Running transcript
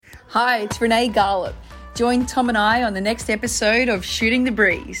Hi, it's Renee Garlop. Join Tom and I on the next episode of Shooting the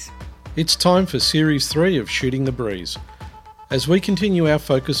Breeze. It's time for Series 3 of Shooting the Breeze. As we continue our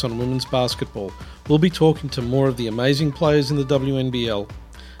focus on women's basketball, we'll be talking to more of the amazing players in the WNBL,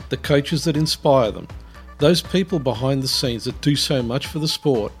 the coaches that inspire them, those people behind the scenes that do so much for the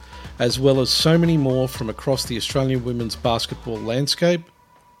sport, as well as so many more from across the Australian women's basketball landscape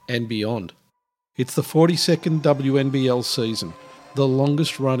and beyond. It's the 42nd WNBL season, the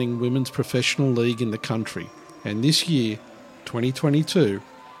longest running women's professional league in the country, and this year, 2022,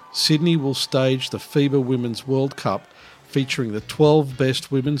 Sydney will stage the FIBA Women's World Cup featuring the 12 best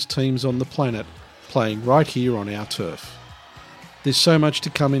women's teams on the planet playing right here on our turf. There's so much to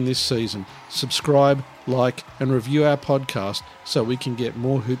come in this season. Subscribe, like and review our podcast so we can get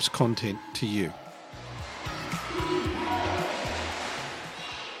more hoops content to you.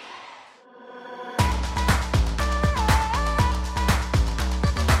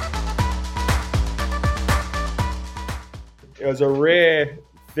 It was a rare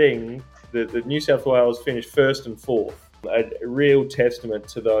thing that New South Wales finished first and fourth. A real testament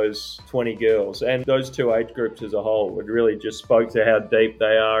to those 20 girls and those two age groups as a whole. It really just spoke to how deep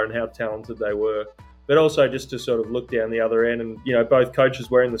they are and how talented they were. But also just to sort of look down the other end and, both coaches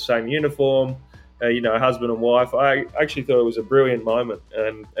wearing the same uniform, husband and wife. I actually thought it was a brilliant moment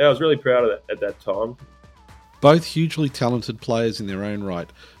and I was really proud of it at that time. Both hugely talented players in their own right,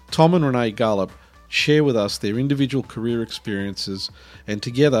 Tom and Renee Garlop share with us their individual career experiences and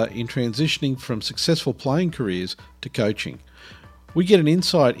together in transitioning from successful playing careers to coaching. We get an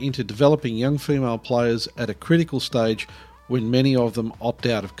insight into developing young female players at a critical stage when many of them opt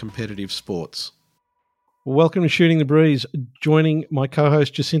out of competitive sports. Welcome to Shooting the Breeze. Joining my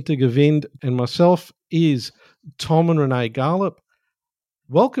co-host Jacinta Govind and myself is Tom and Renee Garlop.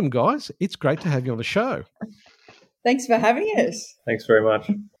 Welcome, guys. It's great to have you on the show. Thanks for having us. Thanks very much.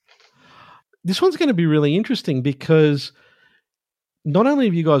 This one's going to be really interesting because not only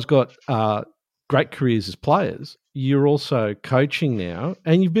have you guys got great careers as players, you're also coaching now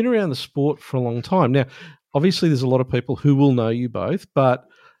and you've been around the sport for a long time. Now, obviously there's a lot of people who will know you both, but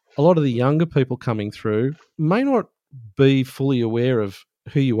a lot of the younger people coming through may not be fully aware of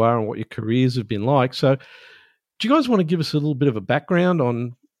who you are and what your careers have been like. So do you guys want to give us a little bit of a background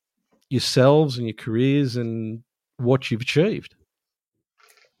on yourselves and your careers and what you've achieved?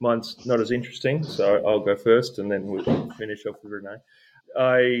 Mine's not as interesting, so I'll go first and then we'll finish off with Renee.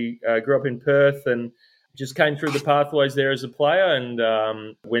 I grew up in Perth and just came through the pathways there as a player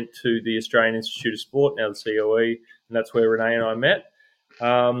and went to the Australian Institute of Sport, now the COE, and that's where Renee and I met.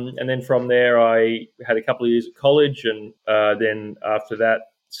 And then from there, I had a couple of years at college and then after that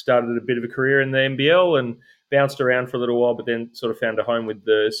started a bit of a career in the NBL and bounced around for a little while, but then sort of found a home with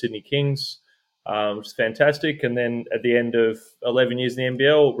the Sydney Kings, which is fantastic. And then at the end of 11 years in the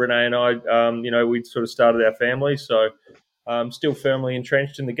NBL, Renee and I, we sort of started our family. So I'm still firmly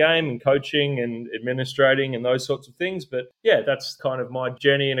entrenched in the game and coaching and administrating and those sorts of things. But yeah, that's kind of my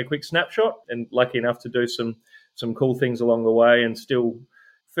journey in a quick snapshot and lucky enough to do some cool things along the way and still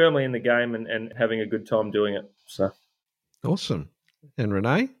firmly in the game and having a good time doing it. So awesome. And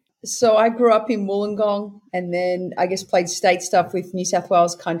Renee? So I grew up in Wollongong and then I guess played state stuff with New South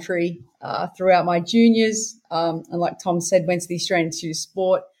Wales Country throughout my juniors. And like Tom said, went to the Australian Institute of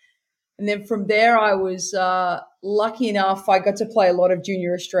Sport. And then from there I was lucky enough, I got to play a lot of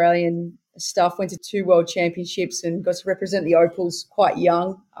junior Australian stuff, went to 2 world championships and got to represent the Opals quite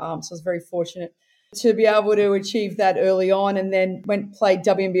young. So I was very fortunate to be able to achieve that early on and then played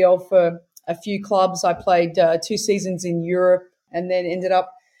WNBL for a few clubs. I played 2 seasons in Europe and then ended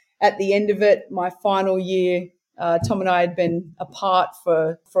up at the end of it, my final year, Tom and I had been apart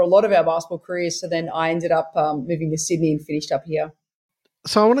for a lot of our basketball careers. So then I ended up moving to Sydney and finished up here.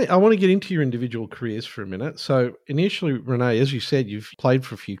 So I want to get into your individual careers for a minute. So initially, Renee, as you said, you've played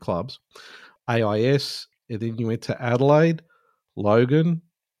for a few clubs, AIS, and then you went to Adelaide, Logan,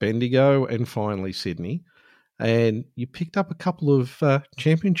 Bendigo, and finally Sydney. And you picked up a couple of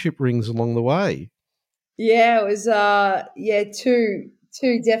championship rings along the way. Yeah, it was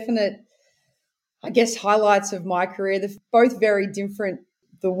two definite, I guess, highlights of my career. They're both very different.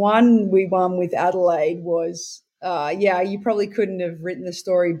 The one we won with Adelaide was, you probably couldn't have written the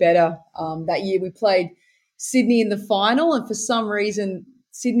story better. That year we played Sydney in the final, and for some reason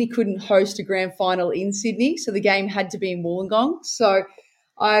Sydney couldn't host a grand final in Sydney, so the game had to be in Wollongong. So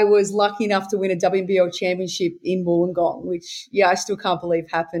I was lucky enough to win a WNBL championship in Wollongong, which, I still can't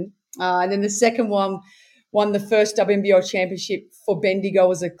believe happened. And then the second one won the first WNBL championship for Bendigo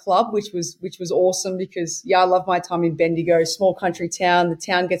as a club, which was awesome because, I love my time in Bendigo, small country town. The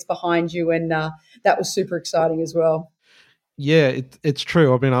town gets behind you, and that was super exciting as well. Yeah, it's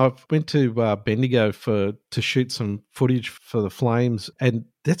true. I mean, I went to Bendigo to shoot some footage for the Flames, and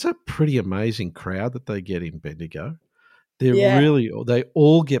that's a pretty amazing crowd that they get in Bendigo. Yeah. They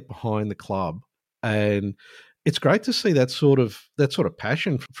all get behind the club, and it's great to see that sort of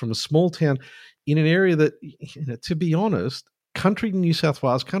passion from a small town in an area that, to be honest, country New South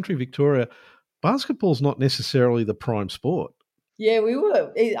Wales, country Victoria, basketball's not necessarily the prime sport. Yeah, we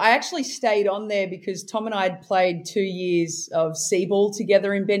were. I actually stayed on there because Tom and I had played 2 years of C-ball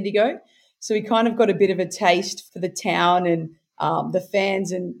together in Bendigo. So we kind of got a bit of a taste for the town and the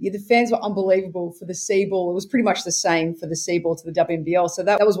fans. And the fans were unbelievable for the C-ball. It was pretty much the same for the C-ball to the WNBL. So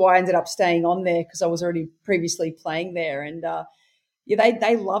that was why I ended up staying on there, because I was already previously playing there. And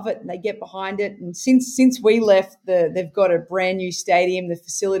they love it and they get behind it. And since we left, they've got a brand new stadium. The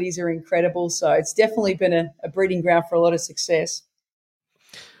facilities are incredible. So it's definitely been a breeding ground for a lot of success.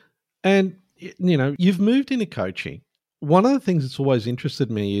 And, you've moved into coaching. One of the things that's always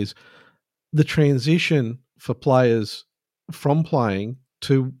interested me is the transition for players from playing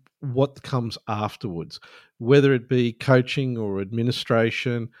to what comes afterwards, whether it be coaching or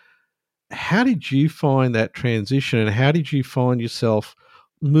administration. How did you find that transition, and how did you find yourself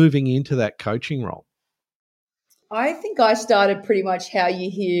moving into that coaching role? I think I started pretty much how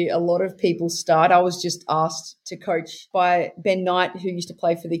you hear a lot of people start. I was just asked to coach by Ben Knight, who used to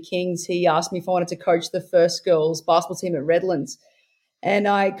play for the Kings. He asked me if I wanted to coach the first girls basketball team at Redlands. And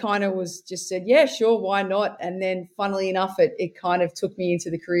I kind of just said, yeah, sure, why not? And then funnily enough, it kind of took me into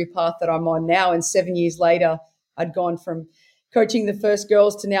the career path that I'm on now. And 7 years later, I'd gone from coaching the first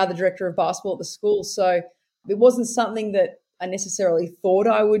girls to now the director of basketball at the school. So it wasn't something that I necessarily thought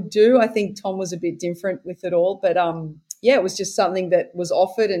I would do. I think Tom was a bit different with it all, but it was just something that was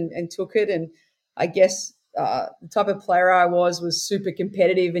offered and took it. And I guess the type of player I was super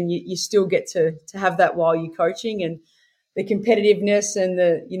competitive, and you still get to have that while you're coaching, and the competitiveness and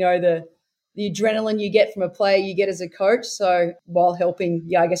the adrenaline you get from a player you get as a coach. So while helping,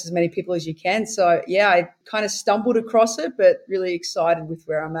 I guess as many people as you can. So I kind of stumbled across it, but really excited with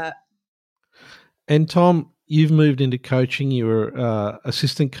where I'm at. And Tom, you've moved into coaching. You were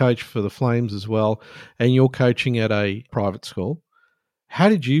assistant coach for the Flames as well, and you're coaching at a private school. How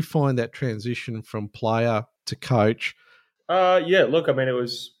did you find that transition from player to coach? Look, I mean, it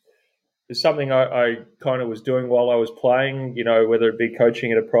was something I kind of was doing while I was playing, whether it be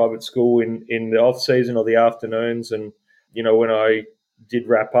coaching at a private school in the off season or the afternoons. And, when I did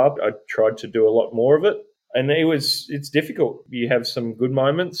wrap up, I tried to do a lot more of it. And it's difficult. You have some good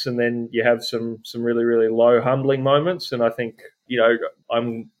moments, and then you have some really, really low humbling moments. And I think,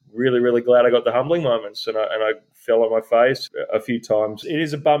 I'm really, really glad I got the humbling moments, and I fell on my face a few times. It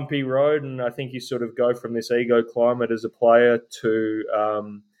is a bumpy road, and I think you sort of go from this ego climate as a player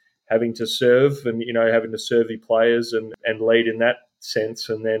to having to serve and, having to serve your players and lead in that sense.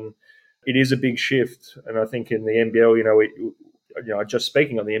 And then it is a big shift. And I think in the NBL, just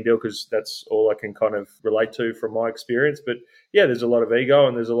speaking on the NBL because that's all I can kind of relate to from my experience. But yeah, there's a lot of ego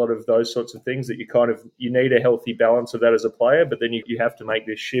and there's a lot of those sorts of things that you need a healthy balance of that as a player. But then you have to make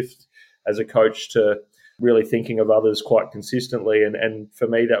this shift as a coach to really thinking of others quite consistently. And for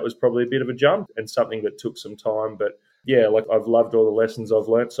me, that was probably a bit of a jump and something that took some time. But yeah, like I've loved all the lessons I've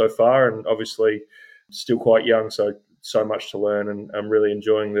learnt so far, and obviously still quite young, so much to learn, and I'm really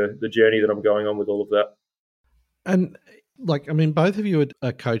enjoying the journey that I'm going on with all of that. And both of you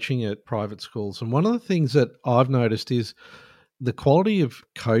are coaching at private schools, and one of the things that I've noticed is the quality of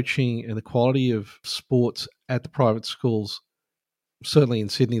coaching and the quality of sports at the private schools, certainly in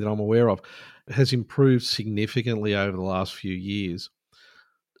Sydney that I'm aware of, has improved significantly over the last few years.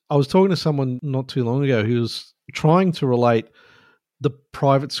 I was talking to someone not too long ago who was trying to relate the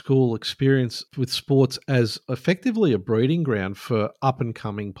private school experience with sports as effectively a breeding ground for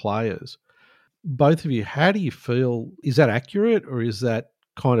up-and-coming players. Both of you, how do you feel? Is that accurate, or is that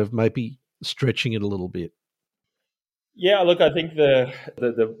kind of maybe stretching it a little bit? Yeah, look, I think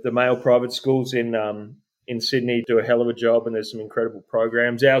the male private schools in Sydney do a hell of a job, and there's some incredible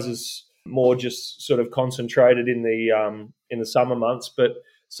programs. Ours is more just sort of concentrated in the summer months, but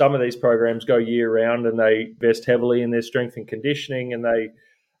some of these programs go year round, and they invest heavily in their strength and conditioning. And I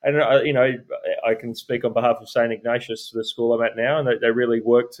can speak on behalf of St. Ignatius, the school I'm at now, and they really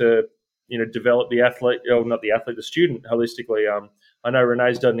work to develop the athlete, not the athlete, the student holistically. I know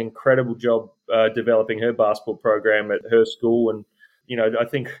Renee's done an incredible job developing her basketball program at her school, and I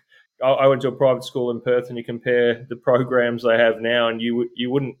think I went to a private school in Perth, and you compare the programs they have now, and you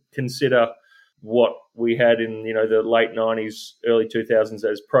wouldn't consider what we had in the late 90s, early 2000s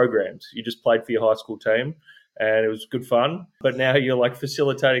as programs. You just played for your high school team, and it was good fun. But now you're like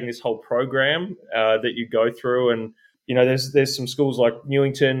facilitating this whole program that you go through, and there's some schools like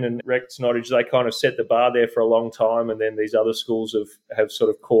Newington and Rex Nottage, they kind of set the bar there for a long time, and then these other schools have sort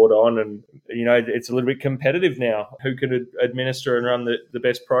of caught on, and it's a little bit competitive now. Who can administer and run the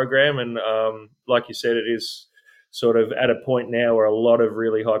best program? And like you said, it is sort of at a point now where a lot of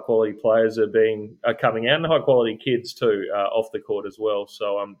really high quality players are coming out, and high quality kids too off the court as well.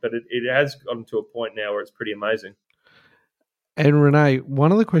 So, but it has gotten to a point now where it's pretty amazing. And Renee,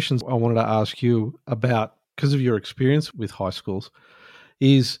 one of the questions I wanted to ask you about, because of your experience with high schools,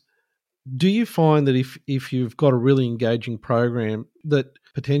 is do you find that if you've got a really engaging program that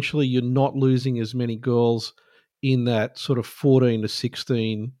potentially you're not losing as many girls in that sort of 14 to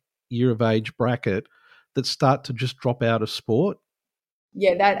 16 year of age bracket that start to just drop out of sport?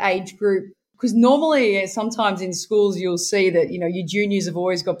 Yeah, that age group. Because normally sometimes in schools you'll see that, your juniors have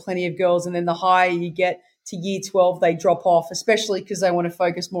always got plenty of girls, and then the higher you get to year 12, they drop off, especially because they want to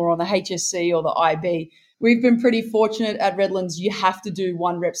focus more on the HSC or the IB. We've been pretty fortunate at Redlands. You have to do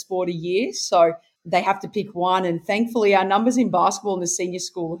one rep sport a year, so they have to pick one. And thankfully, our numbers in basketball in the senior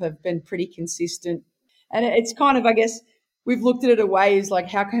school have been pretty consistent. And it's kind of, I guess, we've looked at it a way is like,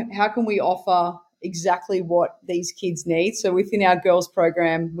 how can we offer exactly what these kids need? So within our girls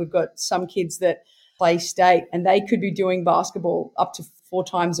program, we've got some kids that play state, and they could be doing basketball up to 4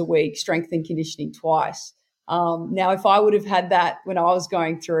 times a week, strength and conditioning twice. Now, if I would have had that when I was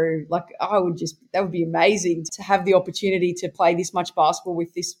going through, that would be amazing to have the opportunity to play this much basketball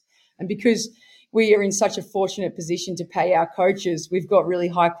with this. And because we are in such a fortunate position to pay our coaches, we've got really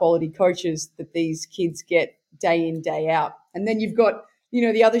high quality coaches that these kids get day in, day out. And then you've got,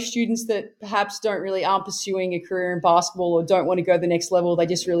 the other students that perhaps aren't pursuing a career in basketball or don't want to go to the next level. They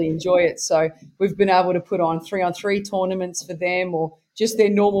just really enjoy it. So we've been able to put on 3-on-3 tournaments for them, or just their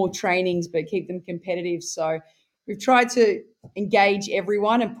normal trainings, but keep them competitive. So we've tried to engage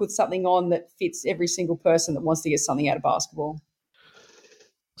everyone and put something on that fits every single person that wants to get something out of basketball.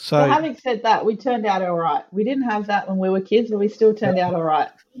 So having said that, we turned out all right. We didn't have that when we were kids, but we still turned out all right.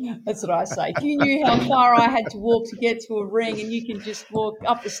 That's what I say. If you knew how far I had to walk to get to a ring, and you can just walk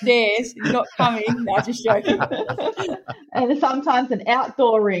up the stairs and you're not coming, no, just joking. And sometimes an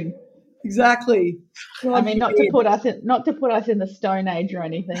outdoor ring. Exactly. I mean, not to put us in the Stone Age or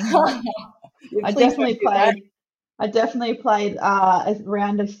anything. I definitely played a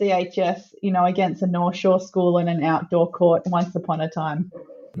round of CHS, against a North Shore school in an outdoor court once upon a time.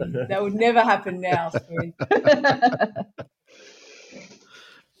 That would never happen now.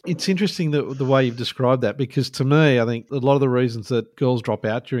 It's interesting the way you've described that, because to me, I think a lot of the reasons that girls drop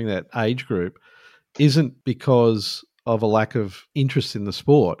out during that age group isn't because of a lack of interest in the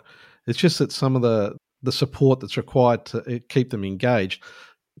sport. It's just that some of the support that's required to keep them engaged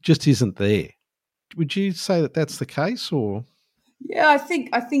just isn't there. Would you say that that's the case, or? Yeah, I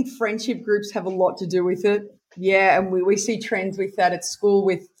think friendship groups have a lot to do with it. Yeah, and we see trends with that at school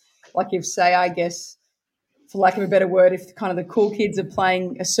with, like if, say, I guess, for lack of a better word, if kind of the cool kids are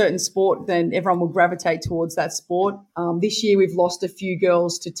playing a certain sport, then everyone will gravitate towards that sport. This year we've lost a few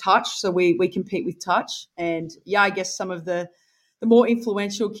girls to touch, so we compete with touch. And, yeah, I guess some of the more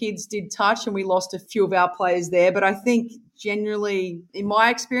influential kids did touch, and we lost a few of our players there. But I think generally, in my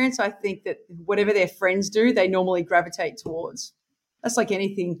experience, I think that whatever their friends do, they normally gravitate towards. That's like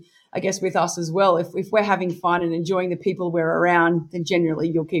anything, I guess, with us as well. If we're having fun and enjoying the people we're around, then generally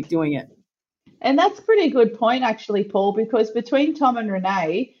you'll keep doing it. And that's a pretty good point, actually, Paul, because between Tom and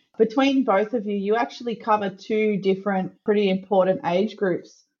Renee, between both of you, you actually cover 2 different pretty important age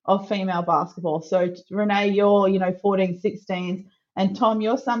groups of female basketball. So Renee, you're, 14, 16s, and Tom,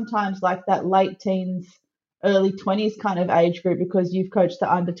 you're sometimes like that late teens, early 20s kind of age group, because you've coached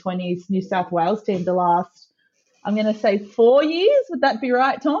the under 20s New South Wales team the last, I'm going to say 4 years. Would that be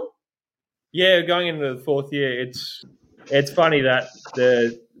right, Tom? Yeah, going into the 4th year, it's funny that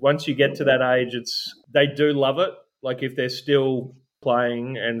once you get to that age, they do love it. Like if they're still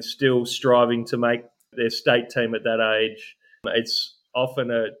playing and still striving to make their state team at that age, it's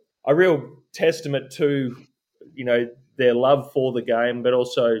often a real testament to, their love for the game, but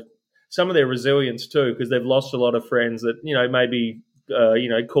also some of their resilience too, because they've lost a lot of friends that, maybe,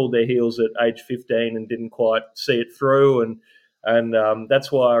 called their heels at age 15 and didn't quite see it through. And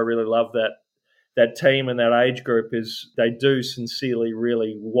that's why I really love that team and that age group is they do sincerely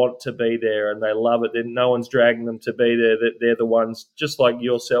really want to be there, and they love it. No one's dragging them to be there. That they're the ones, just like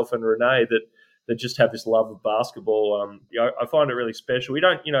yourself and Renee, that just have this love of basketball. I find it really special. We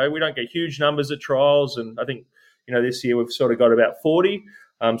don't get huge numbers at trials, and I think this year we've sort of got about 40.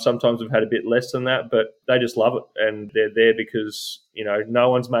 Sometimes we've had a bit less than that, but they just love it, and they're there because no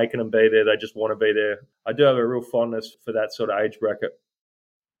one's making them be there. They just want to be there. I do have a real fondness for that sort of age bracket.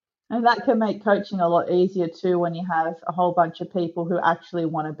 And that can make coaching a lot easier too when you have a whole bunch of people who actually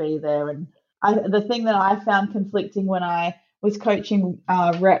want to be there. And the thing that I found conflicting when I was coaching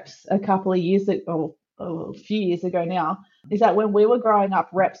reps a couple of years ago, or a few years ago now, is that when we were growing up,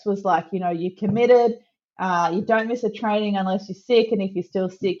 reps was like, you're committed. You don't miss a training unless you're sick. And if you're still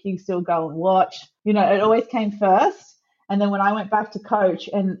sick, you still go and watch. It always came first. And then when I went back to coach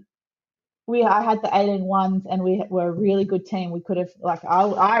and I had the 18-1s and we were a really good team. We could have,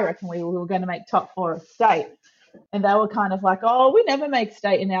 I reckon we were going to make top 4 of state. And they were kind of like, oh, we never make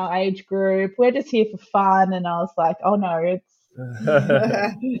state in our age group. We're just here for fun. And I was like, oh, no,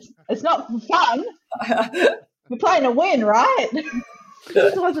 it's not for fun. We're playing to win, right? It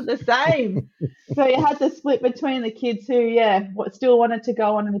just wasn't the same. So you had to split between the kids who, still wanted to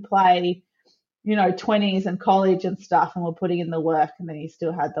go on and play 20s and college and stuff, and we're putting in the work. And then you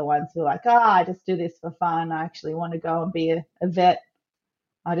still had the ones who were like, I just do this for fun. I actually want to go and be a vet.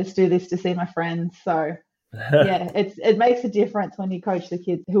 I just do this to see my friends. So, it makes a difference when you coach the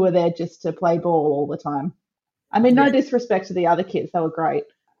kids who are there just to play ball all the time. I mean, no disrespect to the other kids. They were great.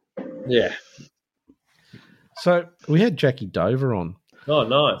 Yeah. So we had Jackie Dover on. Oh,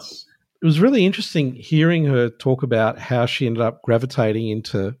 nice. It was really interesting hearing her talk about how she ended up gravitating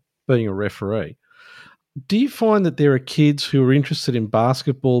into being a referee. Do you find that there are kids who are interested in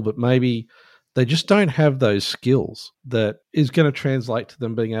basketball, but maybe they just don't have those skills that is going to translate to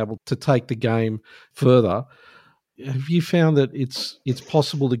them being able to take the game further? Have you found that it's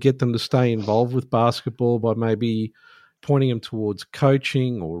possible to get them to stay involved with basketball by maybe pointing them towards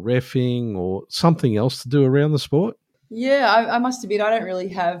coaching or reffing or something else to do around the sport? Yeah, I must admit I don't really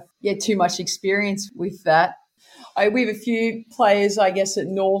have too much experience with that. We have a few players, I guess, at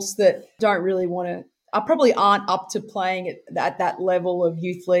Norths that don't really want to, probably aren't up to playing at that level of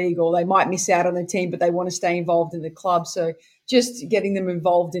youth league, or they might miss out on the team, but they want to stay involved in the club. So just getting them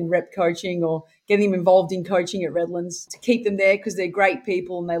involved in rep coaching or getting them involved in coaching at Redlands to keep them there because they're great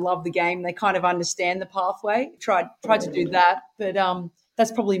people and they love the game. They kind of understand the pathway. Tried to do that, but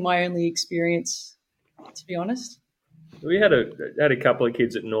that's probably my only experience, to be honest. We had a couple of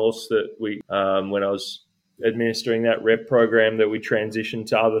kids at Norths that we, when I was administering that rep program, that we transitioned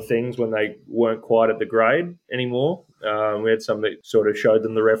to other things when they weren't quite at the grade anymore. We had some that sort of showed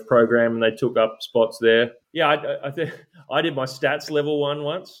them the ref program and they took up spots there. Yeah, I think I did my stats level 1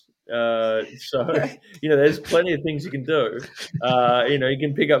 once. There's plenty of things you can do. You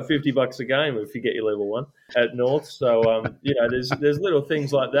can pick up $50 a game if you get your level 1 at North. So, there's little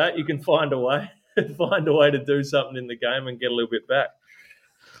things like that. You can find a way to do something in the game and get a little bit back.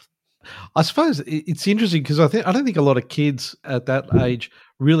 I suppose it's interesting because I don't think a lot of kids at that age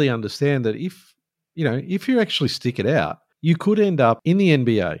really understand that if you actually stick it out, you could end up in the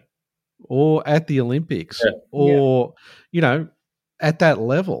NBA or at the Olympics or at that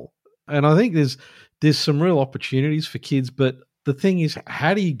level. And I think there's some real opportunities for kids, but the thing is,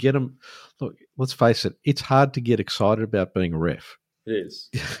 how do you get them? Look, let's face it, it's hard to get excited about being a ref. It is.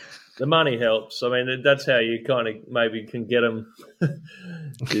 The money helps. I mean, that's how you kind of maybe can get them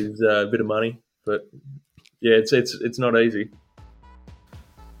is a bit of money. But, yeah, it's not easy.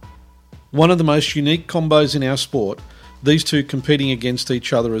 One of the most unique combos in our sport, these two competing against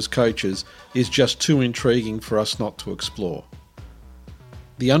each other as coaches, is just too intriguing for us not to explore.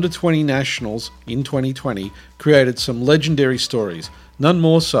 The Under-20 Nationals in 2020 created some legendary stories, none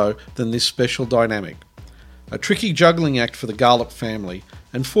more so than this special dynamic. A tricky juggling act for the Garlop family,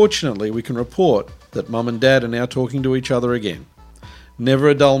 and fortunately we can report that Mum and Dad are now talking to each other again. Never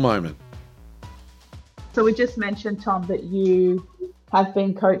a dull moment. So we just mentioned, Tom, that you have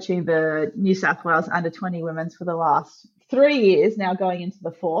been coaching the New South Wales Under-20 women's for the last 3 years, now going into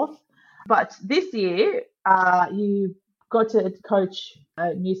the 4th. But this year you got to coach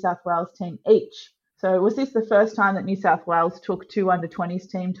a New South Wales team each. So was this the first time that New South Wales took 2 Under-20s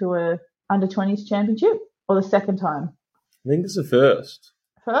team to a Under-20s championship? Or the second time? I think it's the first.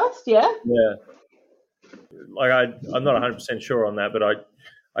 First, yeah? Yeah. I'm not 100% sure on that, but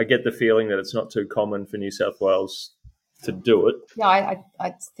I get the feeling that it's not too common for New South Wales to do it. Yeah,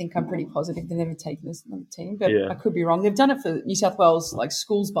 I think I'm pretty positive they've never taken this on the team, but I could be wrong. They've done it for New South Wales, like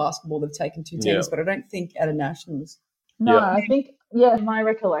schools basketball, they've taken 2 teams, but I don't think at a nationals. No, I think, my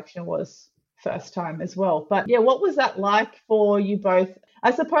recollection was first time as well. But, what was that like for you both?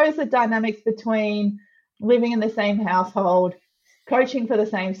 I suppose the dynamics between living in the same household, coaching for the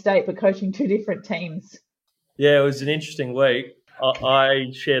same state, but coaching 2 different teams. Yeah, it was an interesting week. I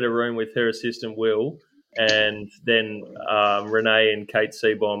shared a room with her assistant, Will, and then Renee and Kate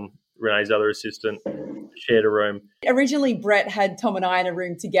Seabohm, Renee's other assistant, shared a room. Originally, Brett had Tom and I in a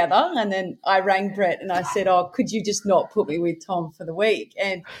room together, and then I rang Brett and I said, could you just not put me with Tom for the week?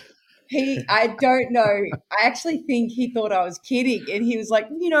 And I don't know. I actually think he thought I was kidding, and he was like,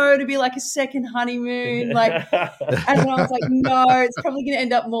 it'd be like a second honeymoon, like. And then I was like, no, it's probably going to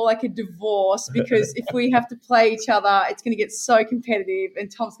end up more like a divorce, because if we have to play each other, it's going to get so competitive, and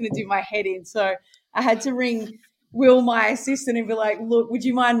Tom's going to do my head in. So I had to ring Will, my assistant, and be like, look, would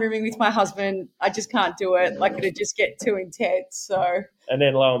you mind rooming with my husband? I just can't do it. Like, it'd just get too intense. So. And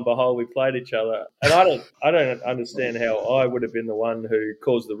then lo and behold, we played each other. And I don't understand how I would have been the one who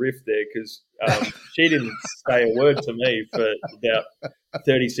caused the rift there, because she didn't say a word to me for about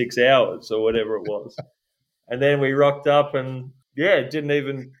 36 hours or whatever it was. And then we rocked up and, didn't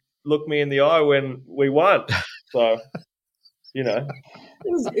even look me in the eye when we won. So, It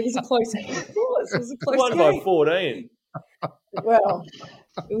was a close game. It was a close game. Won by 14. Well,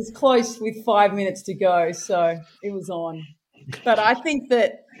 it was close with 5 minutes to go, so it was on. But I think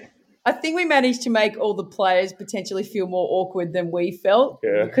we managed to make all the players potentially feel more awkward than we felt,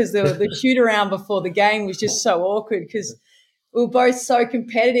 because the shoot around before the game was just so awkward, because we were both so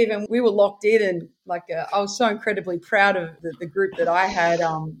competitive and we were locked in, and I was so incredibly proud of the group that I had.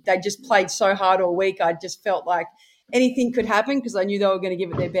 They just played so hard all week. I just felt like anything could happen, because I knew they were going to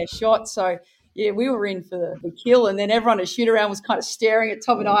give it their best shot. So, we were in for the kill. And then everyone at shoot around was kind of staring at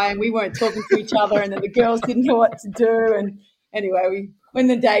Tom and I, and we weren't talking to each other, and then the girls didn't know what to do. And anyway, when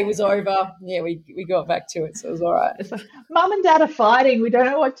the day was over, we got back to it, so it was all right. It's like, Mum and Dad are fighting. We don't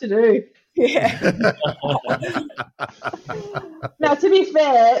know what to do. Yeah. Now, to be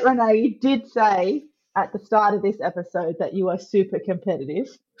fair, Renee, you did say at the start of this episode that you are super competitive.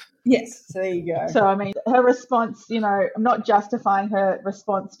 Yes, so there you go. So, I mean, her response, I'm not justifying her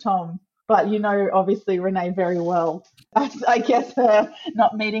response, Tom, but obviously Renee very well. I guess her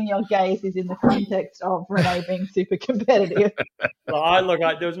not meeting your gaze is in the context of Renee being super competitive. Well,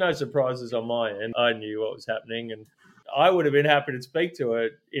 there was no surprises on my end. I knew what was happening, and I would have been happy to speak to her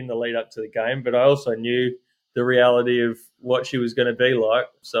in the lead up to the game, but I also knew the reality of what she was going to be like,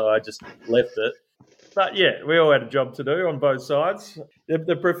 so I just left it. But, we all had a job to do on both sides.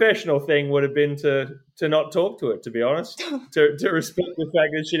 The professional thing would have been to not talk to her, to be honest, to respect the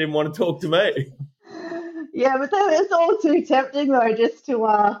fact that she didn't want to talk to me. Yeah, but it's all too tempting, though, just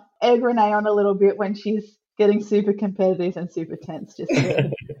to egg Renee on a little bit when she's getting super competitive and super tense, just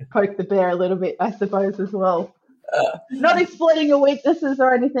to poke the bear a little bit, I suppose, as well. Not exploiting your weaknesses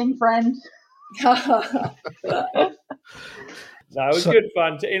or anything, friend. No, it was good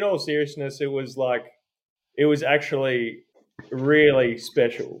fun. In all seriousness, it was actually really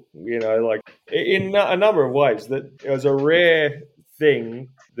special, in a number of ways. That it was a rare thing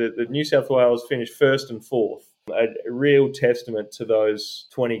that New South Wales finished first and fourth, a real testament to those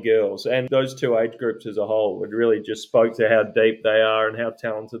 20 girls and those two age groups as a whole. It really just spoke to how deep they are and how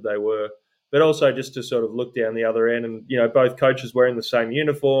talented they were, but also just to sort of look down the other end and, both coaches wearing the same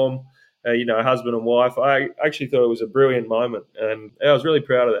uniform, husband and wife. I actually thought it was a brilliant moment, and I was really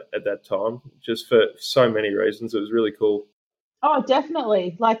proud of that at that time, just for so many reasons. It was really cool. Oh,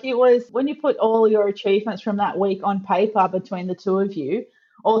 definitely. It was when you put all your achievements from that week on paper between the two of you,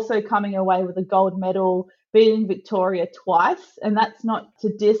 also coming away with a gold medal, beating Victoria twice. And that's not to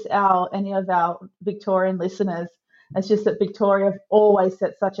diss any of our Victorian listeners. It's just that Victoria have always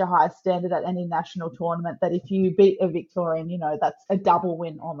set such a high standard at any national tournament that if you beat a Victorian, that's a double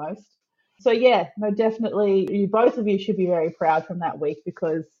win almost. So, definitely, both of you should be very proud from that week,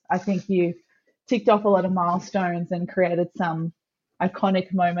 because I think you ticked off a lot of milestones and created some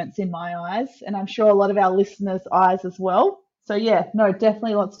iconic moments in my eyes, and I'm sure a lot of our listeners' eyes as well. So,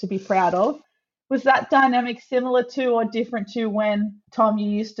 definitely lots to be proud of. Was that dynamic similar to or different to when, Tom, you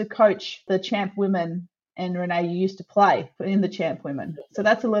used to coach the Champ Women and Renee, you used to play in the Champ Women? So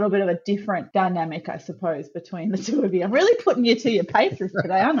that's a little bit of a different dynamic, I suppose, between the two of you. I'm really putting you to your paces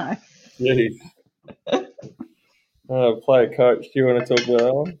today, aren't I? Jeez. Player coach, do you want to talk about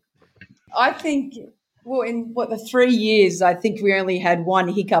that one? I think, in the 3 years, I think we only had one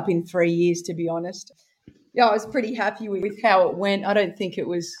hiccup in 3 years, to be honest. I was pretty happy with how it went. I don't think it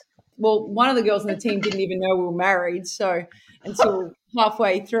was, one of the girls on the team didn't even know we were married, so until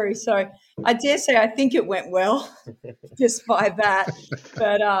halfway through. So I dare say I think it went well just by that.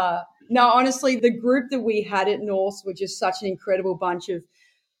 But no, honestly, the group that we had at North were just such an incredible bunch of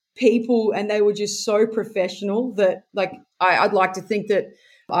people, and they were just so professional that I'd like to think that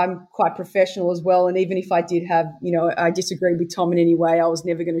I'm quite professional as well. And even if I did have, I disagreed with Tom in any way, I was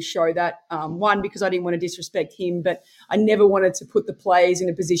never going to show that. One, because I didn't want to disrespect him, but I never wanted to put the players in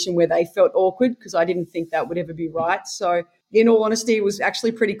a position where they felt awkward, because I didn't think that would ever be right. So in all honesty, it was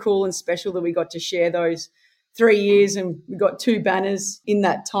actually pretty cool and special that we got to share those 3 years, and we got 2 banners in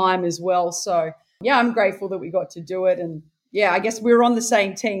that time as well. So I'm grateful that we got to do it. And yeah, I guess we were on the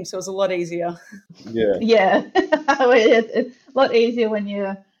same team, so it was a lot easier. Yeah. Yeah, it's a lot easier when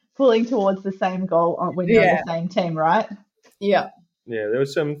you're pulling towards the same goal when you're on Yeah. the same team, right? Yeah. Yeah, there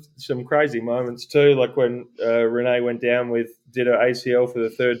was some crazy moments too, like when Renee went down did her ACL for the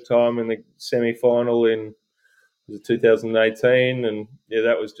third time in the semi-final in 2018, and yeah,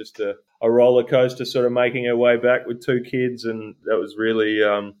 that was just a roller coaster, sort of making her way back with two kids, and that was really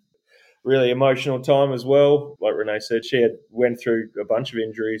really emotional time as well. Like Renee said, she went through a bunch of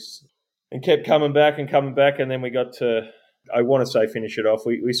injuries and kept coming back, and then we got to, I want to say, finish it off.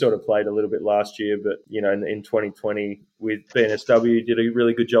 We sort of played a little bit last year, but in 2020 with BNSW did a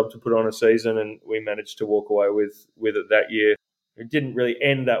really good job to put on a season, and we managed to walk away with it that year. It didn't really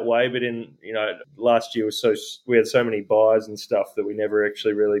end that way, but last year we had so many buys and stuff that we never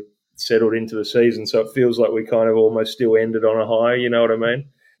actually really settled into the season. So it feels like we kind of almost still ended on a high. You know what I mean?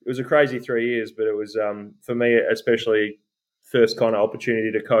 It was a crazy 3 years, but it was for me especially first kind of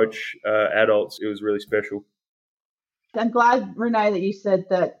opportunity to coach adults. It was really special. I'm glad, Renee, that you said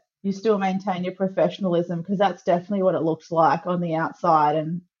that you still maintain your professionalism, because that's definitely what it looks like on the outside.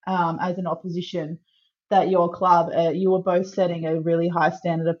 And as an opposition, that your club, you were both setting a really high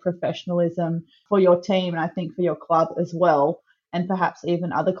standard of professionalism for your team, and I think for your club as well, and perhaps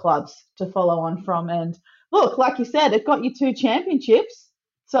even other clubs to follow on from. And look, like you said, it got you 2 championships.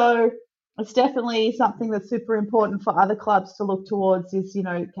 So it's definitely something that's super important for other clubs to look towards, is,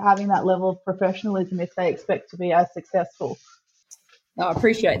 having that level of professionalism if they expect to be as successful. I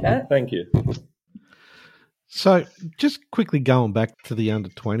appreciate that. Thank you. So just quickly going back to the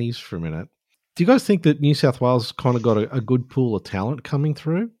under-20s for a minute, do you guys think that New South Wales kind of got a good pool of talent coming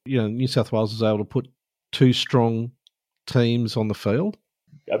through? New South Wales was able to put 2 strong teams on the field?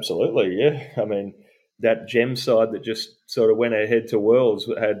 Absolutely, yeah. I mean, that gem side that just sort of went ahead to Worlds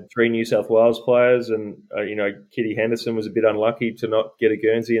had 3 New South Wales players, and Kitty Henderson was a bit unlucky to not get a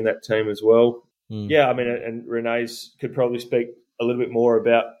Guernsey in that team as well. Yeah, I mean, and Renee's could probably speak a little bit more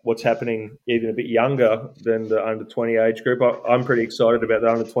about what's happening even a bit younger than the under-20 age group. I'm pretty excited about the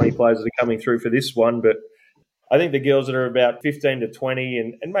under-20 players that are coming through for this one, but I think the girls that are about 15 to 20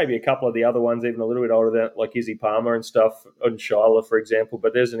 and maybe a couple of the other ones even a little bit older than, like Izzy Palmer and stuff, and Shyla, for example,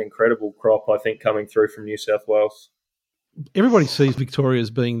 but there's an incredible crop, I think, coming through from New South Wales. Everybody sees Victoria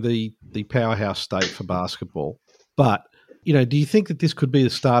as being the powerhouse state for basketball, but, do you think that this could be the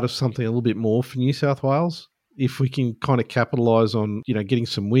start of something a little bit more for New South Wales? If we can kind of capitalise on, getting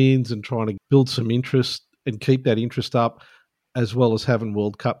some wins and trying to build some interest and keep that interest up, as well as having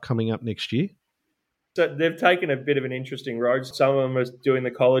World Cup coming up next year? So they've taken a bit of an interesting road. Some of them are doing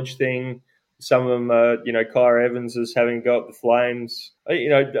the college thing. Some of them are, Kyra Evans is having a go at the Flames.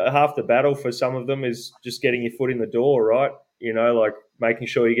 Half the battle for some of them is just getting your foot in the door, right? Like making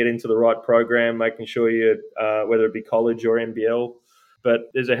sure you get into the right program, making sure you, whether it be college or NBL. But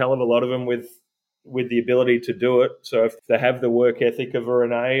there's a hell of a lot of them with the ability to do it. So if they have the work ethic of a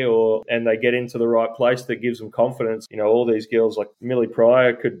Renee and they get into the right place that gives them confidence, all these girls like Millie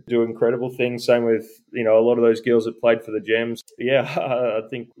Pryor could do incredible things. Same with, a lot of those girls that played for the Gems. Yeah, I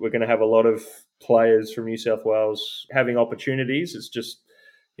think we're going to have a lot of players from New South Wales having opportunities. It's just,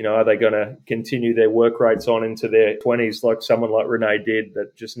 are they going to continue their work rates on into their 20s like someone like Renee did,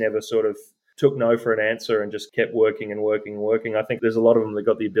 that just never sort of took no for an answer and just kept working and working and working. I think there's a lot of them that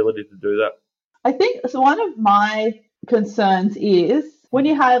got the ability to do that. I think so. One of my concerns is when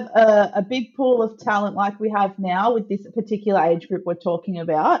you have a big pool of talent like we have now with this particular age group we're talking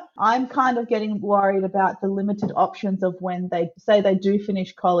about, I'm kind of getting worried about the limited options of when they say they do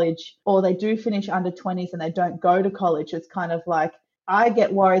finish college or they do finish under 20s and they don't go to college. It's kind of like, I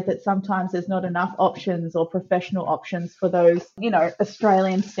get worried that sometimes there's not enough options or professional options for those,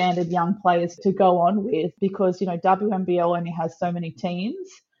 Australian standard young players to go on with, because, WNBL only has so many teams.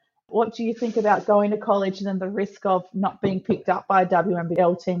 What do you think about going to college and then the risk of not being picked up by a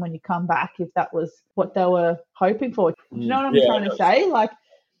WNBL team when you come back, if that was what they were hoping for? Do you know what I'm trying to say? Like,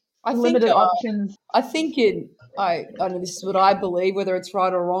 limited options. I think I know this is what I believe, whether it's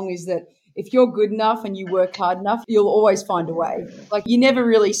right or wrong, is that if you're good enough and you work hard enough, you'll always find a way. Like, you never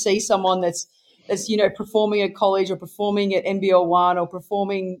really see someone that's performing at college or performing at NBL 1 or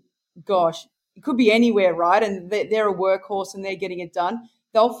performing, it could be anywhere, right? And they're a workhorse and they're getting it done.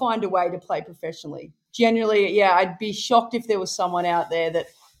 They'll find a way to play professionally. Generally, yeah, I'd be shocked if there was someone out there that,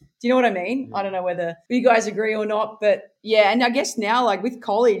 do you know what I mean? I don't know whether you guys agree or not, but yeah. And I guess now, like with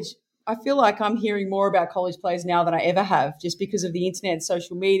college, I feel like I'm hearing more about college players now than I ever have, just because of the internet and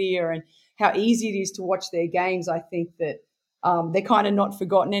social media and how easy it is to watch their games. I think that they're kind of not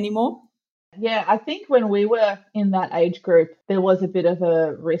forgotten anymore. Yeah, I think when we were in that age group, there was a bit of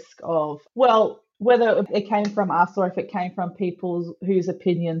a risk of, whether it came from us or if it came from people whose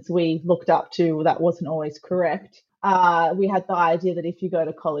opinions we looked up to, that wasn't always correct. We had the idea that if you go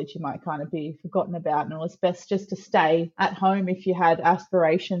to college, you might kind of be forgotten about, and it was best just to stay at home if you had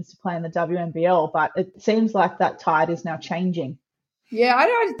aspirations to play in the WNBL. But it seems like that tide is now changing. Yeah, I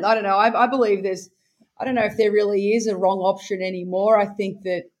don't know. I believe I don't know if there really is a wrong option anymore. I think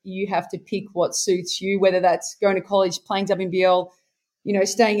that you have to pick what suits you, whether that's going to college, playing WNBL,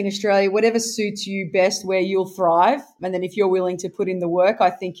 staying in Australia, whatever suits you best, where you'll thrive. And then if you're willing to put in the work, I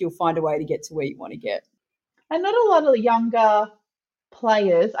think you'll find a way to get to where you want to get. And not a lot of younger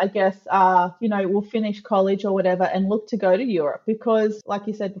players, I guess, will finish college or whatever and look to go to Europe because, like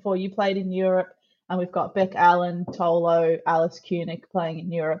you said before, you played in Europe and we've got Beck Allen, Tolo, Alice Kunik playing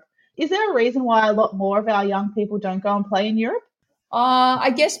in Europe. Is there a reason why a lot more of our young people don't go and play in Europe?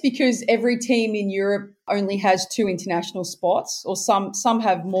 I guess because every team in Europe only has 2 international spots, or some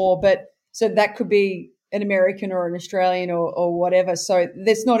have more, but so that could be an American or an Australian or whatever. So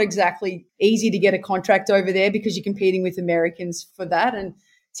it's not exactly easy to get a contract over there because you're competing with Americans for that. And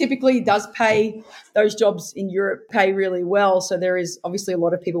typically does pay, those jobs in Europe pay really well. So there is obviously a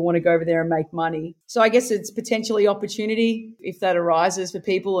lot of people want to go over there and make money. So I guess it's potentially opportunity if that arises for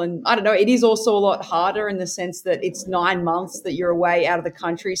people. And I don't know, it is also a lot harder in the sense that it's 9 months that you're away out of the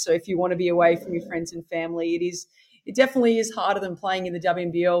country. So if you want to be away from your friends and family, it definitely is harder than playing in the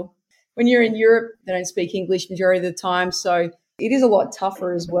WNBL. When you're in Europe, they don't speak English majority of the time. So it is a lot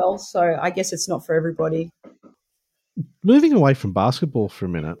tougher as well. So I guess it's not for everybody. Moving away from basketball for a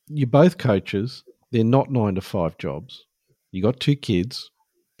minute, you're both coaches. They're not 9-to-5 jobs. You got 2 kids.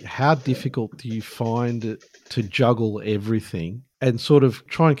 How difficult do you find it to juggle everything and sort of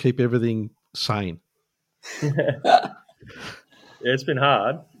try and keep everything sane? Yeah, it's been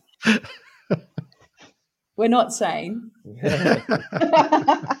hard. We're not sane.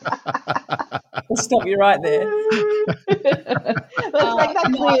 I'll stop you right there. Let's make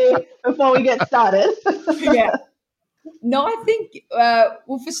that clear before we get started. Yeah. No, I think,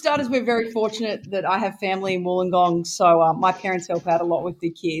 for starters, we're very fortunate that I have family in Wollongong. So my parents help out a lot with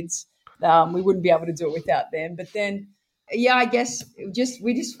the kids. We wouldn't be able to do it without them. But then, yeah, I guess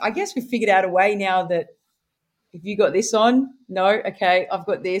we figured out a way now that if you got this on, no, okay, I've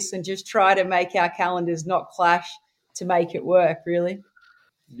got this, and just try to make our calendars not clash to make it work, really.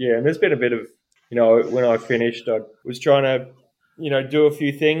 Yeah, and there's been a bit of, when I finished, I was trying to, do a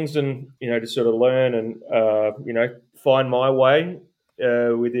few things and, to sort of learn and, find my way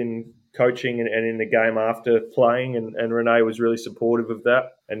within coaching and in the game after playing. And Renee was really supportive of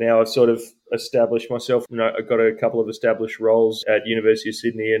that. And now I've sort of established myself. I've got a couple of established roles at University of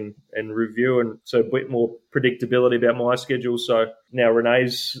Sydney and Review, and so a bit more predictability about my schedule. So now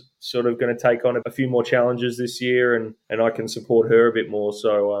Renee's sort of going to take on a few more challenges this year, and I can support her a bit more.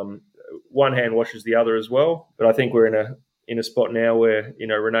 So one hand washes the other as well. But I think we're in a spot now where,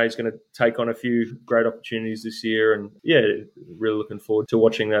 Renee's going to take on a few great opportunities this year. And, yeah, really looking forward to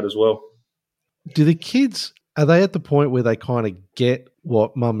watching that as well. Do the kids, are they at the point where they kind of get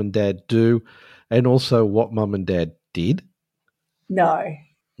what mum and dad do and also what mum and dad did? No.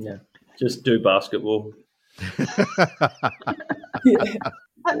 Yeah, just do basketball. Yeah.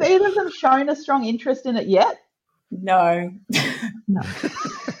 Have either of them shown a strong interest in it yet? No. No.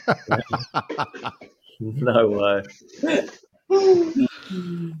 No way.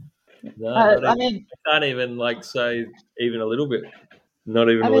 No, I can't even say even a little bit. Not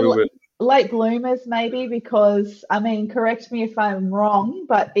even a little bit. Late bloomers maybe, because correct me if I'm wrong,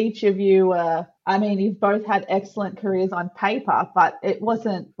 but each of you, you've both had excellent careers on paper, but it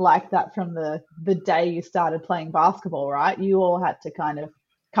wasn't like that from the day you started playing basketball, right? You all had to kind of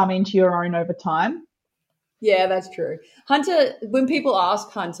come into your own over time. Yeah, that's true. Hunter, when people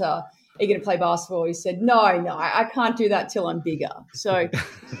ask Hunter, are you going to play basketball? He said, no, I can't do that till I'm bigger. So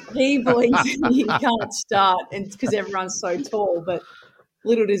he believes he can't start, and because everyone's so tall. But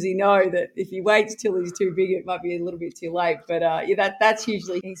little does he know that if he waits till he's too big, it might be a little bit too late. But that's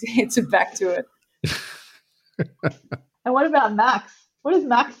usually his answer back to it. And what about Max? What does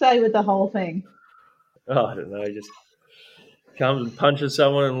Max say with the whole thing? Oh, I don't know. He just comes and punches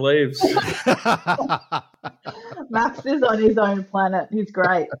someone and leaves. Max is on his own planet. He's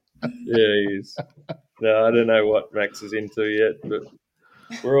great. Yeah, he is. No, I don't know what Max is into yet, but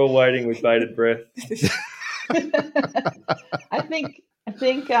we're all waiting with bated breath. I think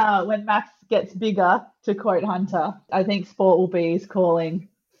when Max gets bigger, to quote Hunter, I think sport will be his calling.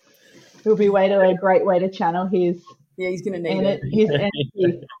 It'll be a great way to channel his. Yeah, he's going to need it. His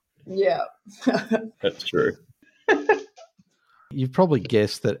energy. Yeah. That's true. You've probably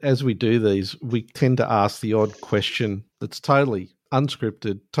guessed that as we do these, we tend to ask the odd question that's totally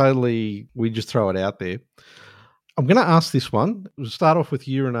unscripted, totally, we just throw it out there. I'm going to ask this one. We'll start off with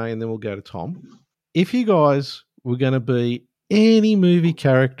you, Renee, and then we'll go to Tom. If you guys were going to be any movie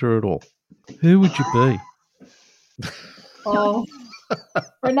character at all, who would you be? Oh,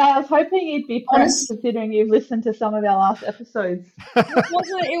 Renee, I was hoping you'd be Prince, considering you've listened to some of our last episodes. It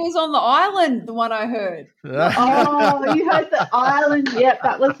was on the island, the one I heard. Oh, you heard the island? Yep,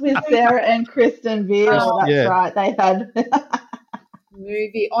 that was with Sarah and Kristen Veal. That's right. They had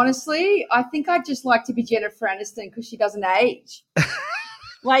movie. Honestly, I think I'd just like to be Jennifer Aniston because she doesn't age.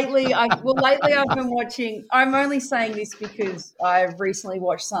 Lately I've been watching. I'm only saying this because I've recently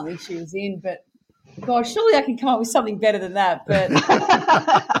watched something she was in, but gosh, surely I can come up with something better than that. But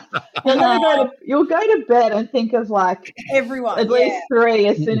you'll go to bed and think of like everyone, at least 3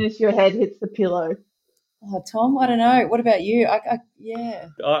 as soon as your head hits the pillow. Oh, Tom, I don't know. What about you?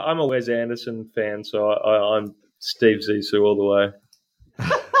 I'm a Wes Anderson fan, so I'm Steve Zissou all the way.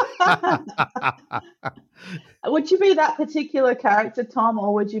 Would you be that particular character, Tom,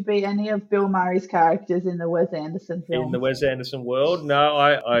 or would you be any of Bill Murray's characters in the Wes Anderson film? In the Wes Anderson world? No,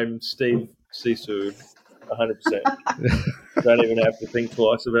 I'm Steve Zissou, 100%. Don't even have to think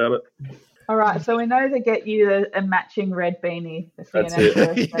twice about it. All right, so we know to get you a matching red beanie for That's your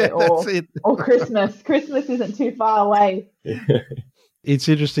next birthday or Christmas. Christmas isn't too far away. It's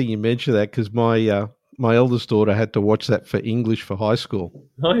interesting you mention that because my eldest daughter had to watch that for English for high school.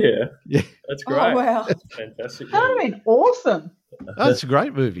 Oh, yeah. That's great. Oh, wow. That's fantastic. That would have been awesome. Oh, it's a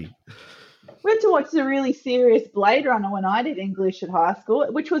great movie. We had to watch the really serious Blade Runner when I did English at high school,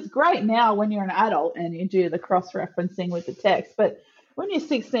 which was great now when you're an adult and you do the cross-referencing with the text. But when you're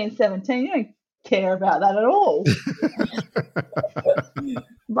 16, 17, you don't care about that at all.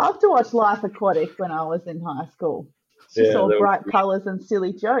 Loved to watch Life Aquatic when I was in high school. It's just all bright colours and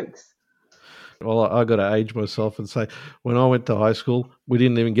silly jokes. Well, I got to age myself and say, when I went to high school, we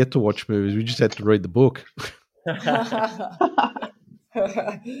didn't even get to watch movies. We just had to read the book.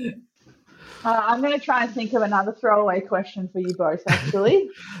 I'm going to try and think of another throwaway question for you both, actually.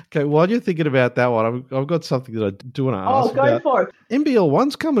 Okay, while you're thinking about that one, I've got something that I do want to ask. Oh, go for it. NBL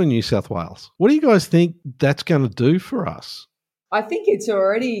 1's coming to New South Wales. What do you guys think that's going to do for us? I think it's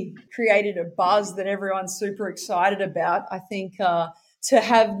already created a buzz that everyone's super excited about. I think to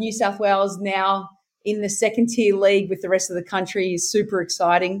have New South Wales now in the second tier league with the rest of the country is super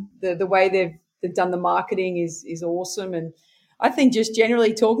exciting. The way they've done the marketing is awesome, and I think just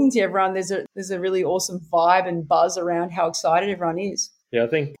generally talking to everyone, there's a really awesome vibe and buzz around how excited everyone is. Yeah, I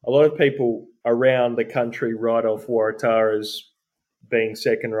think a lot of people around the country write off Waratah as being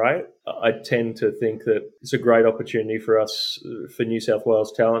second rate. I tend to think that it's a great opportunity for us, for New South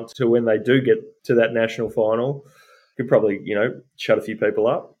Wales talent, to when they do get to that national final, could probably, shut a few people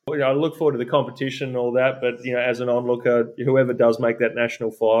up. I look forward to the competition and all that, but, as an onlooker, whoever does make that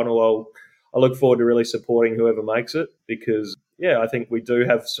national final, I look forward to really supporting whoever makes it because, I think we do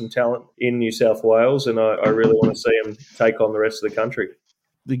have some talent in New South Wales and I really want to see them take on the rest of the country.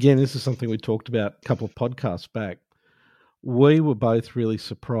 Again, this is something we talked about a couple of podcasts back. We were both really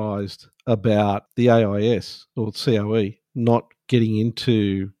surprised about the AIS or COE not getting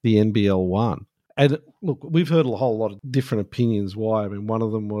into the NBL 1. And look, we've heard a whole lot of different opinions why. I mean, one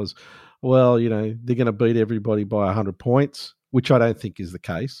of them was, well, they're going to beat everybody by 100 points, which I don't think is the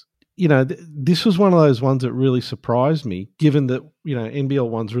case. This was one of those ones that really surprised me, given that, NBL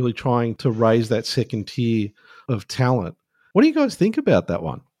 1's really trying to raise that second tier of talent. What do you guys think about that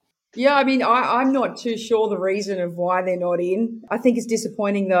one? Yeah, I mean, I'm not too sure the reason of why they're not in. I think it's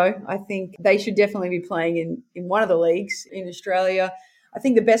disappointing, though. I think they should definitely be playing in one of the leagues in Australia. I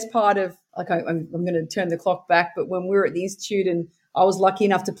think the best part of, I'm going to turn the clock back, but when we were at the Institute and I was lucky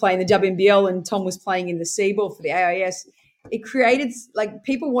enough to play in the WNBL and Tom was playing in the C-Ball for the AIS, it created,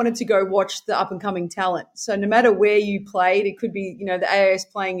 people wanted to go watch the up-and-coming talent. So no matter where you played, it could be, the AIS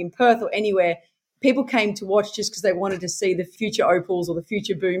playing in Perth or anywhere, people came to watch just because they wanted to see the future Opals or the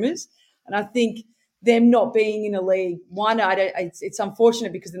future Boomers. And I think them not being in a league, it's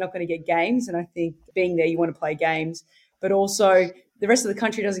unfortunate because they're not going to get games. And I think being there, you want to play games. But also the rest of the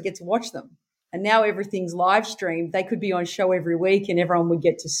country doesn't get to watch them. And now everything's live streamed. They could be on show every week and everyone would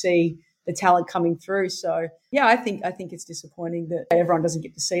get to see the talent coming through. So, yeah, I think it's disappointing that everyone doesn't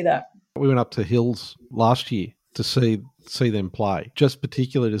get to see that. We went up to Hills last year to see them play, just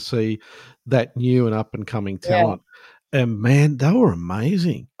particularly to see that new and up-and-coming talent. Yeah. And, man, they were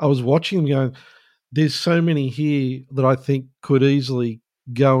amazing. I was watching them going, there's so many here that I think could easily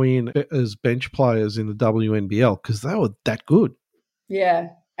go in as bench players in the WNBL because they were that good. Yeah.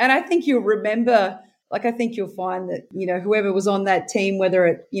 And I think you'll remember, I think you'll find that, whoever was on that team, whether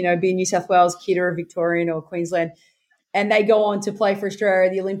it, be New South Wales, Kidder, or Victorian or Queensland, and they go on to play for Australia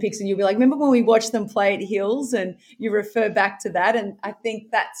at the Olympics, and you'll be like, remember when we watched them play at Hills, and you refer back to that. And I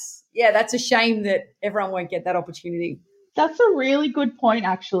think that's a shame that everyone won't get that opportunity. That's a really good point,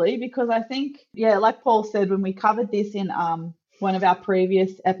 actually, because I think, like Paul said, when we covered this in one of our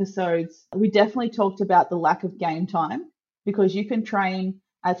previous episodes, we definitely talked about the lack of game time, because you can train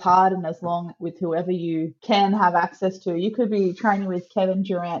as hard and as long with whoever you can have access to. You could be training with Kevin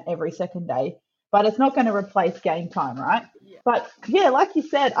Durant every second day, but it's not going to replace game time, right? Yeah. But like you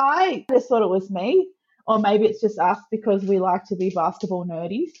said, I just thought it was me, or maybe it's just us because we like to be basketball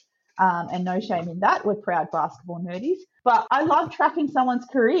nerdies, and no shame in that. We're proud basketball nerdies. But I love tracking someone's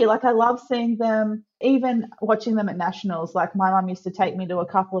career. Like, I love seeing them, even watching them at nationals. Like, my mum used to take me to a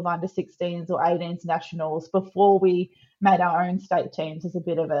couple of under 16s or 18s nationals before we made our own state teams as a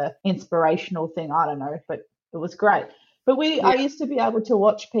bit of a inspirational thing. I don't know, but it was great. But I used to be able to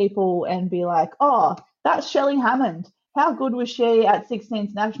watch people and be like, oh, that's Shelley Hammond. How good was she at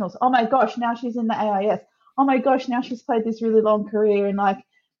 16s nationals? Oh my gosh, now she's in the AIS. Oh my gosh, now she's played this really long career. And like,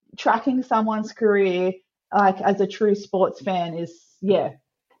 tracking someone's career, like, as a true sports fan is,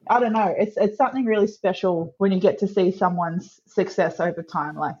 I don't know. It's something really special when you get to see someone's success over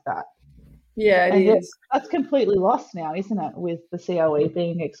time like that. Yeah, it is. That's completely lost now, isn't it, with the COE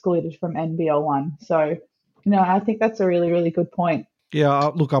being excluded from NBL 1. So, I think that's a really, really good point.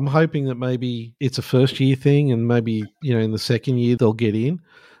 Yeah, look, I'm hoping that maybe it's a first-year thing, and maybe, in the second year they'll get in.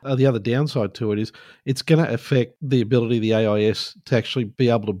 The other downside to it is it's going to affect the ability of the AIS to actually be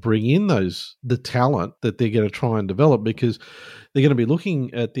able to bring in the talent that they're going to try and develop, because they're going to be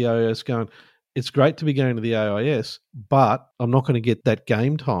looking at the AIS going, it's great to be going to the AIS, but I'm not going to get that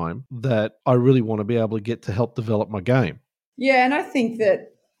game time that I really want to be able to get to help develop my game. Yeah, and I think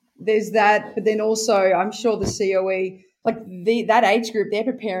that there's that, but then also I'm sure the COE, like that age group, they're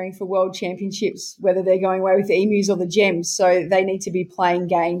preparing for world championships, whether they're going away with the Emus or the Gems. So they need to be playing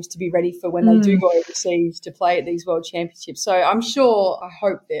games to be ready for when they do go overseas to play at these world championships. So I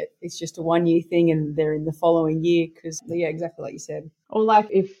hope that it's just a 1 year thing and they're in the following year, because, exactly like you said. Or like,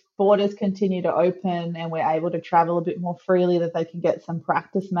 if borders continue to open and we're able to travel a bit more freely, that they can get some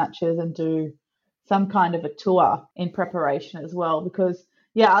practice matches and do some kind of a tour in preparation as well. Because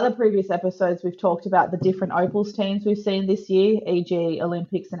other previous episodes we've talked about the different Opals teams we've seen this year, e.g.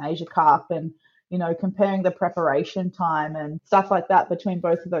 Olympics and Asia Cup, and comparing the preparation time and stuff like that between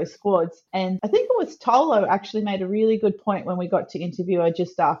both of those squads. And I think it was Tolo actually made a really good point when we got to interview her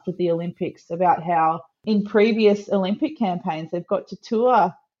just after the Olympics about how in previous Olympic campaigns they've got to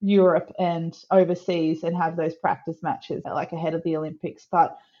tour Europe and overseas and have those practice matches like ahead of the Olympics.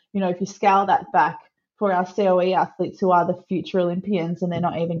 But if you scale that back for our COE athletes who are the future Olympians and they're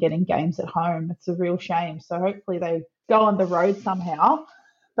not even getting games at home, it's a real shame. So hopefully they go on the road somehow.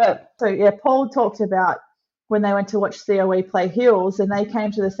 But Paul talked about when they went to watch COE play Hills, and they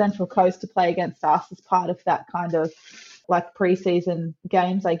came to the Central Coast to play against us as part of that kind of like preseason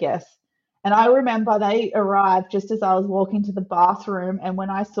games, I guess. And I remember they arrived just as I was walking to the bathroom, and when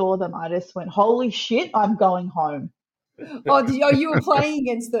I saw them, I just went, holy shit, I'm going home. You were playing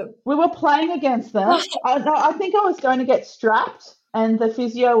against them? We were playing against them. I think I was going to get strapped, and the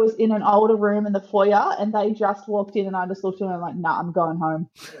physio was in an older room in the foyer, and they just walked in, and I just looked at them and I'm like, nah, I'm going home.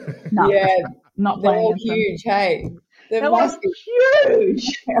 Nah, not playing against them. Huge, hey. They're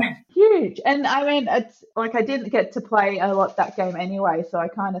huge. Huge. And I mean, it's like I didn't get to play a lot that game anyway, so I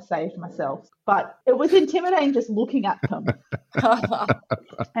kind of saved myself. But it was intimidating just looking at them.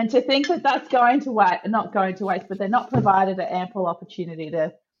 And to think that that's not going to waste, but they're not provided an ample opportunity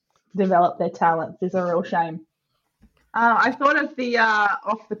to develop their talents is a real shame. I thought of the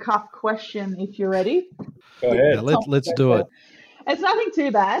off-the-cuff question, if you're ready. Go ahead. Yeah, let's do it. It's nothing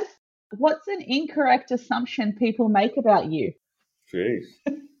too bad. What's an incorrect assumption people make about you? Jeez.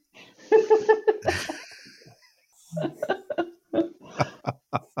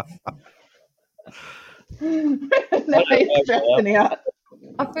 No, he's stressing out.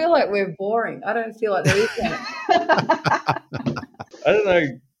 I feel like we're boring. I don't feel like there is one. I don't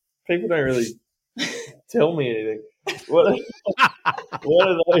know. People don't really tell me anything. What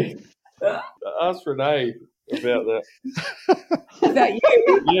are they? Ask Renee about that. About you?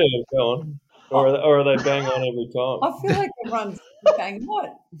 Yeah, go on. Or are they bang on every time? I feel like everyone's bang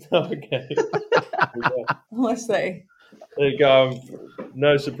on. Okay. Unless they... There you go.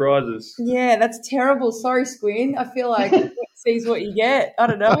 No surprises. Yeah, that's terrible. Sorry, Squin. I feel like sees what you get. I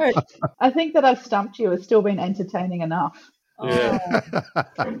don't know. I think that I've stumped you. It's still been entertaining enough. Yeah.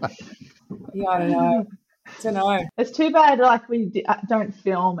 Yeah, I don't know. Don't know. It's too bad, like, we don't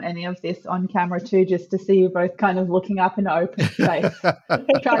film any of this on camera too, just to see you both kind of looking up in open space,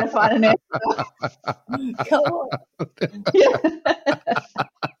 trying to find an answer. Come on. Yeah.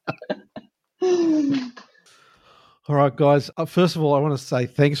 All right, guys. First of all, I want to say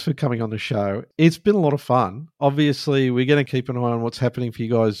thanks for coming on the show. It's been a lot of fun. Obviously, we're going to keep an eye on what's happening for you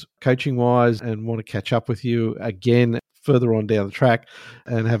guys coaching-wise and want to catch up with you again further on down the track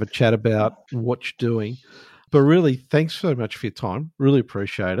and have a chat about what you're doing. But really, thanks so much for your time. Really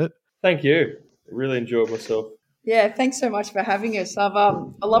appreciate it. Thank you. Really enjoyed myself. Yeah, thanks so much for having us. I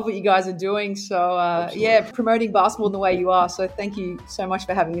love what you guys are doing. So, promoting basketball in the way you are. So thank you so much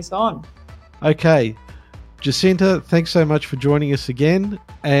for having us on. Okay. Jacinta, thanks so much for joining us again.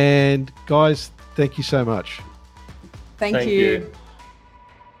 And guys, thank you so much. Thank you.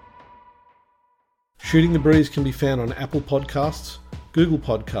 Shooting the Breeze can be found on Apple Podcasts, Google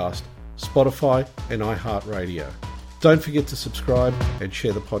Podcasts, Spotify, and iHeartRadio. Don't forget to subscribe and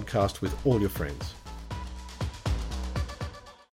share the podcast with all your friends.